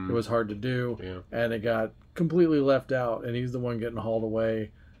it. It was hard to do, and it got completely left out, and he's the one getting hauled away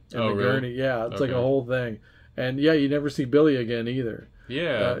in the gurney. Yeah, it's like a whole thing. And yeah, you never see Billy again either.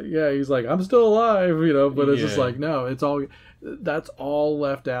 Yeah. Yeah, he's like, I'm still alive, but it's just like, no, that's all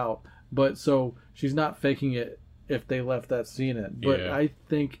left out. But so she's not faking it if they left that scene in. But I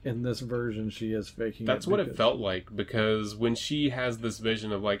think in this version she is faking it. That's what it felt like, because when she has this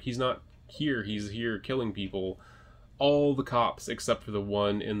vision of like, he's not here, he's here killing people, all the cops except for the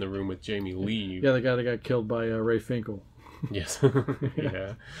one in the room with Jamie leave. Yeah, the guy that got killed by Ray Finkel. Yes.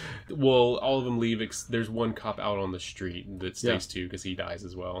 Yeah. Well, all of them leave. There's one cop out on the street that stays too because he dies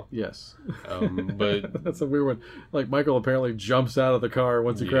as well. Yes. But that's a weird one. Like, Michael apparently jumps out of the car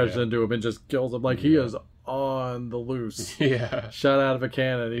once he crashes into him and just kills him. Like, he is on the loose. Yeah. Shot out of a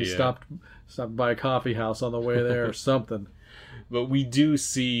cannon. He stopped by a coffee house on the way there or something. But we do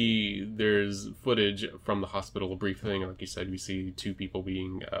see there's footage from the hospital, a brief thing. Like you said, we see two people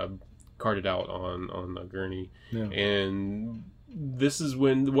being carted out on a gurney, and this is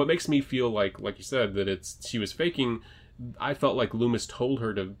when what makes me feel like you said, that she was faking. I felt like Loomis told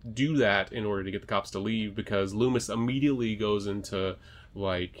her to do that in order to get the cops to leave, because Loomis immediately goes into,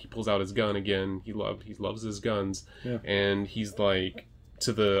 like, he pulls out his gun again. He loves his guns, and he's like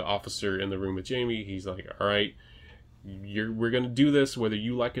to the officer in the room with Jamie. He's like, all right, we're going to do this whether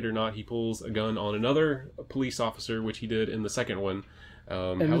you like it or not. He pulls a gun on another police officer, which he did in the second one.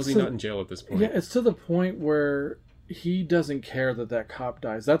 How is he not in jail at this point? Yeah, it's to the point where he doesn't care that cop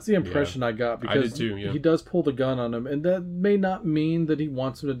dies. That's the impression I got, because I did too, yeah. he does pull the gun on him, and that may not mean that he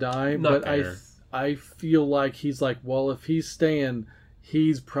wants him to die, Not but there. I feel like he's like, well, if he's staying,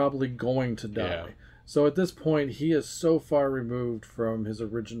 he's probably going to die. Yeah. So at this point, he is so far removed from his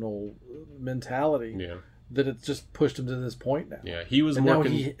original mentality Yeah. that it's just pushed him to this point now. Yeah, he was And more... now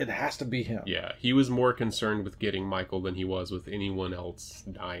it has to be him. Yeah, he was more concerned with getting Michael than he was with anyone else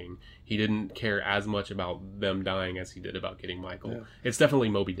dying. He didn't care as much about them dying as he did about getting Michael. Yeah. It's definitely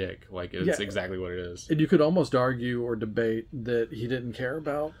Moby Dick. Like, it's Yeah. exactly what it is. And you could almost argue or debate that he didn't care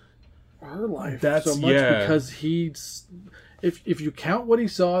about her life That's- so much yeah. because he's... If you count what he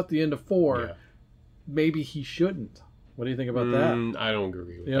saw at the end of 4, Yeah. maybe he shouldn't. What do you think about that? I don't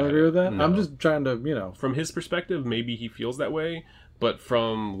agree with that. You don't agree with that? No. I'm just trying to, From his perspective, maybe he feels that way, but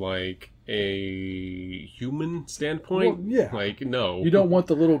from, like, a human standpoint, Well, yeah. like, no. you don't want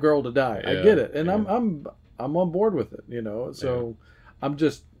the little girl to die. I Yeah, get it, and yeah. I'm on board with it. So I'm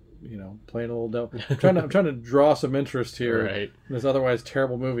just playing a little devil. I'm trying to draw some interest here Right. in this otherwise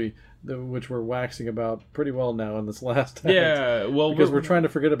terrible movie, which we're waxing about pretty well now in this last act. Yeah, well... Because we're trying to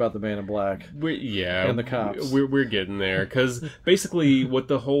forget about the Man in Black. And the cops. We're getting there, because basically what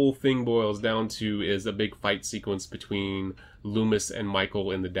the whole thing boils down to is a big fight sequence between Loomis and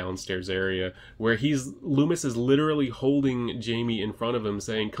Michael in the downstairs area, where Loomis is literally holding Jamie in front of him,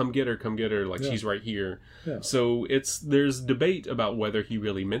 saying, come get her, like she's right here. Yeah. So there's debate about whether he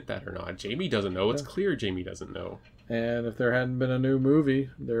really meant that or not. Jamie doesn't know. It's clear Jamie doesn't know. And if there hadn't been a new movie,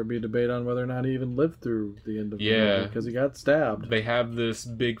 there would be a debate on whether or not he even lived through the end of the movie, because he got stabbed. They have this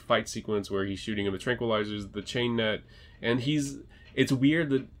big fight sequence where he's shooting him with tranquilizers, the chain net, and it's weird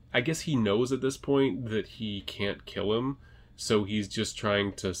that I guess he knows at this point that he can't kill him, so he's just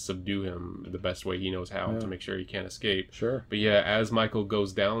trying to subdue him the best way he knows how to make sure he can't escape. Sure. But yeah, as Michael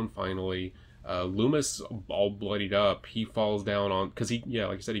goes down finally, Loomis, all bloodied up, he falls down on, because like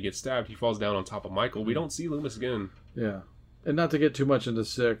I said, he gets stabbed, he falls down on top of Michael. We don't see Loomis again. Yeah. And not to get too much into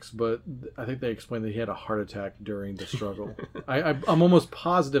 6, but I think they explained that he had a heart attack during the struggle. I'm almost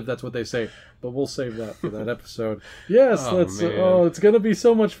positive that's what they say, but we'll save that for that episode. Yes, Oh, let's. man. It's going to be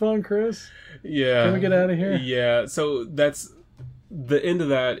so much fun, Chris. Yeah. Can we get out of here? Yeah, so that's... The end of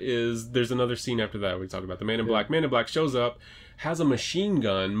that is... There's another scene after that we talk about. The Man in Black. Man in Black shows up, has a machine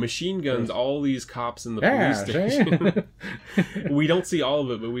guns all these cops in the police station. We don't see all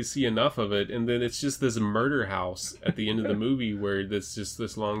of it, but we see enough of it, and then it's just this murder house at the end of the movie where there's just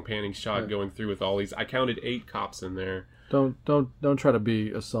this long panning shot going through with all these... I counted 8 cops in there. Don't try to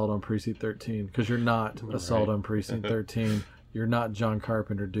be Assault on Precinct 13, because you're not Assault on Precinct 13. You're not John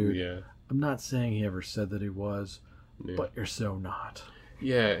Carpenter, dude. Yeah. I'm not saying he ever said that he was, but you're so not.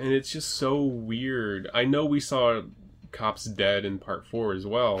 Yeah, and it's just so weird. I know we saw cops dead in part 4 as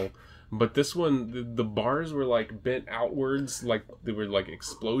well, but this one, the bars were like bent outwards, like they were like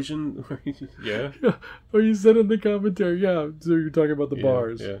explosion. Yeah. Oh, you said in the commentary, yeah. So you're talking about the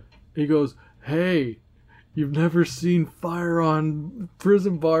bars. Yeah. He goes, "Hey, you've never seen fire on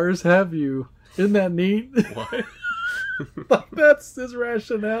prison bars, have you? Isn't that neat?" What? That's his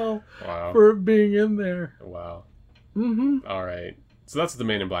rationale Wow. for it being in there. Wow. Mm-hmm. All right. So that's what the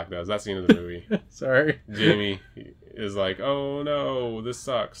Man in Black does. That's the end of the movie. Sorry. Jamie is like, "Oh no, this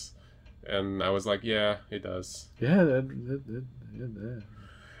sucks," and I was like, "Yeah, it does." Yeah.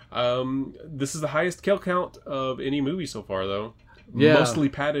 This is the highest kill count of any movie so far, though. Yeah. Mostly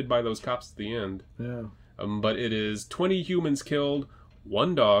padded by those cops at the end. Yeah. But it is 20 humans killed,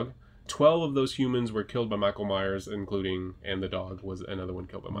 1 dog. 12 of those humans were killed by Michael Myers, and the dog was another one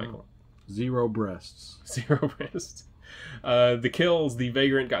killed by Michael. 0 breasts. 0 breast. The kills, the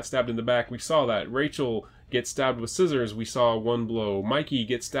vagrant got stabbed in the back. We saw that. Rachel gets stabbed with scissors. We saw 1 blow. Mikey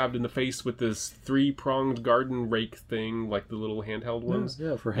gets stabbed in the face with this 3-pronged garden rake thing, like the little handheld ones.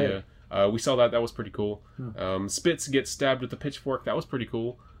 Yeah, for hay. Yeah. We saw that. That was pretty cool. Spitz gets stabbed with a pitchfork. That was pretty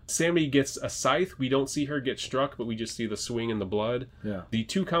cool. Sammy gets a scythe. We don't see her get struck, but we just see the swing and the blood. Yeah. The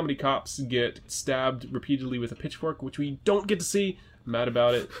 2 comedy cops get stabbed repeatedly with a pitchfork, which we don't get to see. Mad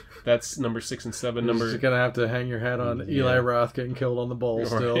about it. That's number 6 and 7. You're just gonna have to hang your hat on Eli Roth getting killed on the ball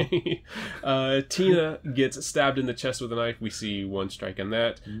still. Right. Tina gets stabbed in the chest with a knife. We see 1 strike on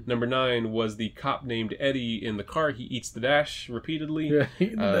that. Number 9 was the cop named Eddie in the car. He eats the dash repeatedly. Yeah,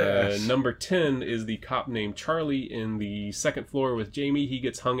 eating the dash. Number 10 is the cop named Charlie in the 2nd floor with Jamie. He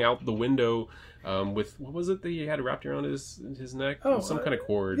gets hung out the window with, what was it that he had wrapped around his neck? Oh, some kind of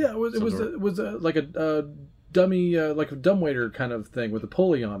cord. Yeah, it was like a dummy, like a dumbwaiter kind of thing with a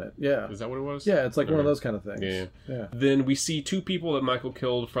pulley on it. Yeah. Is that what it was? Yeah, it's like one of those kind of things. Yeah. Then we see 2 people that Michael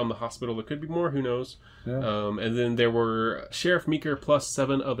killed from the hospital. There could be more, who knows? Yeah. And then there were Sheriff Meeker plus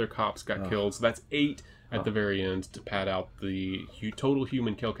 7 other cops got killed. So that's 8 at the very end to pad out the total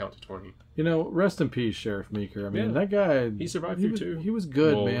human kill count to 20. You know, rest in peace, Sheriff Meeker. I mean, that guy... He survived through 2. He was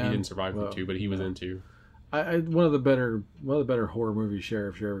good, well, man. He didn't survive through 2, but he was in 2. One of the better horror movie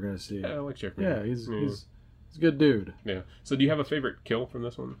sheriffs you're ever going to see. Yeah, I like Sheriff Meeker. Yeah, he's a good dude. Yeah. So do you have a favorite kill from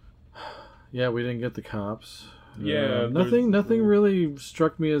this one? Yeah, we didn't get the cops. Yeah. Nothing really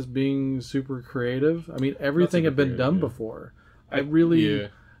struck me as being super creative. I mean, everything had been done before. I'm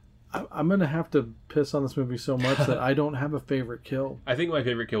going to have to piss on this movie so much that I don't have a favorite kill. I think my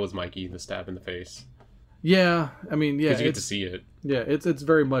favorite kill was Mikey, the stab in the face. Yeah, I mean, yeah. Because you get to see it. Yeah, it's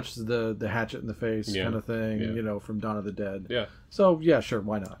very much the hatchet in the face kind of thing, you know, from Dawn of the Dead. Yeah. So, yeah, sure,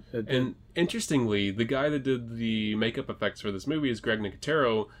 why not? And interestingly, the guy that did the makeup effects for this movie is Greg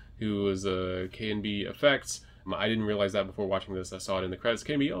Nicotero, who was K&B Effects. I didn't realize that before watching this. I saw it in the credits.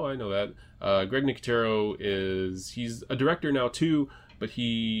 K&B, I know that. Greg Nicotero he's a director now too, but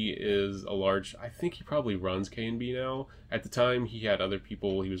he is I think he probably runs K&B now. At the time, he had other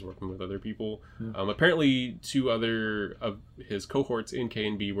people. He was working with other people. Apparently, 2 other of his cohorts in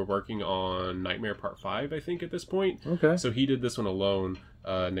K&B were working on Nightmare Part 5, I think, at this point. Okay. So he did this one alone.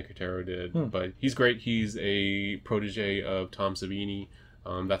 Nicotero did. But he's great. He's a protege of Tom Savini.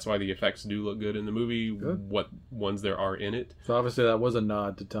 That's why the effects do look good in the movie, what ones there are in it. So obviously that was a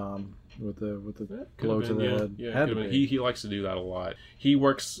nod to Tom with the blow to the head. Yeah, he likes to do that a lot. He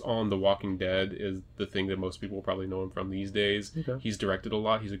works on The Walking Dead is the thing that most people probably know him from these days. Okay. He's directed a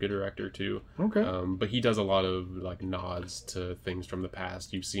lot. He's a good director too. Okay. But he does a lot of like nods to things from the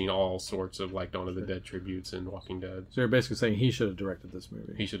past. You've seen all sorts of like Dawn of the Dead tributes in Walking Dead. So you're basically saying he should have directed this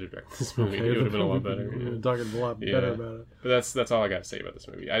movie. He should have directed this movie. It would have been a lot better. We're talking a lot better about it. But that's all I got to say about this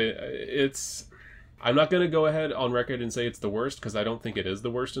movie. I'm not going to go ahead on record and say it's the worst because I don't think it is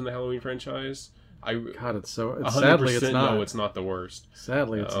the worst in the Halloween franchise. God, sadly it's not. No, it's not the worst.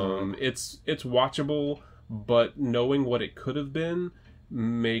 Sadly, it's not. It's watchable, but knowing what it could have been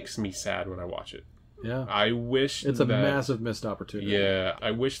makes me sad when I watch it. Yeah, I wish it's a massive missed opportunity. Yeah, I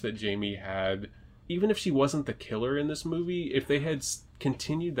wish that Jamie had, even if she wasn't the killer in this movie, if they had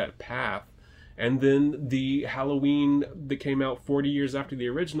continued that path. And then the Halloween that came out 40 years after the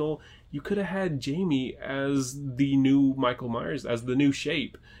original, you could have had Jamie as the new Michael Myers, as the new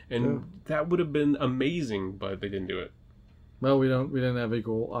Shape. And that would have been amazing, but they didn't do it. Well, we didn't have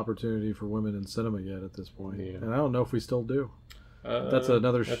equal opportunity for women in cinema yet at this point. Yeah. And I don't know if we still do. That's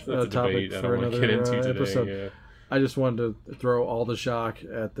another topic for another episode. Yeah. I just wanted to throw all the shock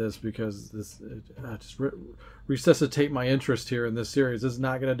at this because resuscitate my interest here in this series. This is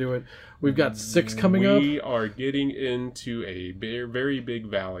not going to do it. We've got 6 coming up. We are getting into a very big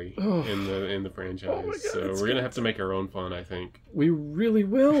valley in the franchise. Oh my God, so we're going to have to make our own fun, I think. We really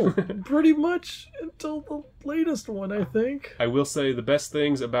will. Pretty much until the latest one, I think. I will say the best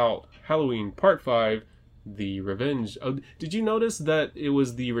things about Halloween Part 5, the Revenge. Oh, did you notice that it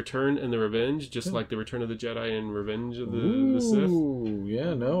was the Return and the Revenge, just like the Return of the Jedi and Revenge of the Sith? Ooh,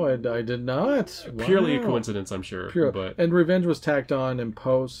 yeah, no, I did not. Purely a coincidence, I'm sure. But and Revenge was tacked on in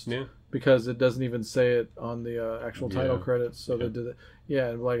post because it doesn't even say it on the actual title credits. So they did it. Yeah,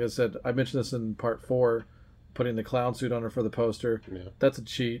 and like I said, I mentioned this in Part 4, putting the clown suit on her for the poster. Yeah. That's a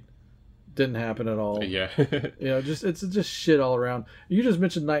cheat. Didn't happen at all. Yeah. It's just shit all around. You just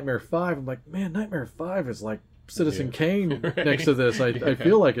mentioned Nightmare 5. I'm like, man, Nightmare 5 is like Citizen Kane next to this. I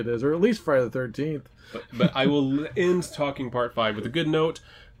feel like it is, or at least Friday the 13th. But I will end talking Part 5 with a good note.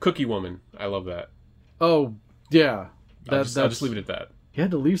 Cookie Woman. I love that. Oh, yeah. I'll just leave it at that. You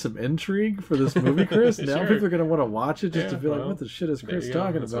had to leave some intrigue for this movie, Chris? Now people are going to want to watch it just to feel like, what the shit is Chris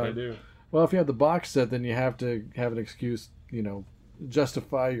talking That's about? What I do. Well, if you have the box set, then you have to have an excuse,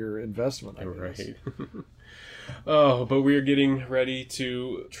 justify your investment, I guess. Right. But we're getting ready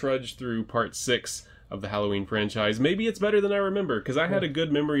to trudge through Part 6 of the Halloween franchise. Maybe it's better than I remember, because I had a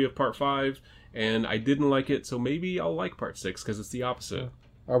good memory of Part 5, and I didn't like it, so maybe I'll like Part 6, because it's the opposite.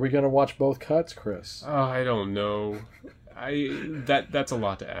 Are we going to watch both cuts, Chris? I don't know. That's a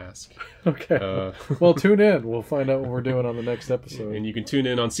lot to ask. Okay. Well, tune in. We'll find out what we're doing on the next episode. And you can tune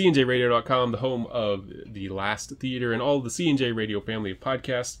in on cnjradio.com, the home of The Last Theater and all the CNJ Radio family of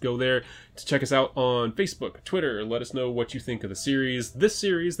podcasts. Go there to check us out on Facebook, Twitter. Let us know what you think of the series, this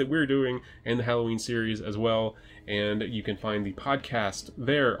series that we're doing, and the Halloween series as well. And you can find the podcast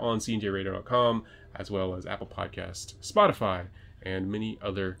there on cnjradio.com, as well as Apple Podcast, Spotify, and many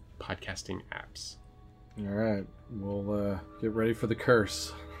other podcasting apps. All right. We'll get ready for the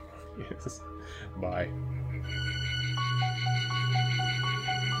curse. Yes. Bye.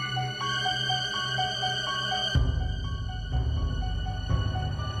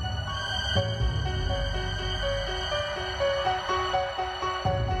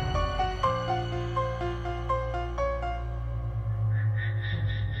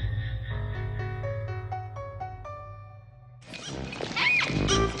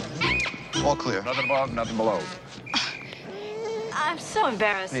 All clear. Nothing above, nothing below. I'm so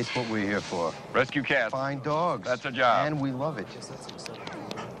embarrassed. It's what we're here for. Rescue cats. Find dogs. That's a job. And we love it.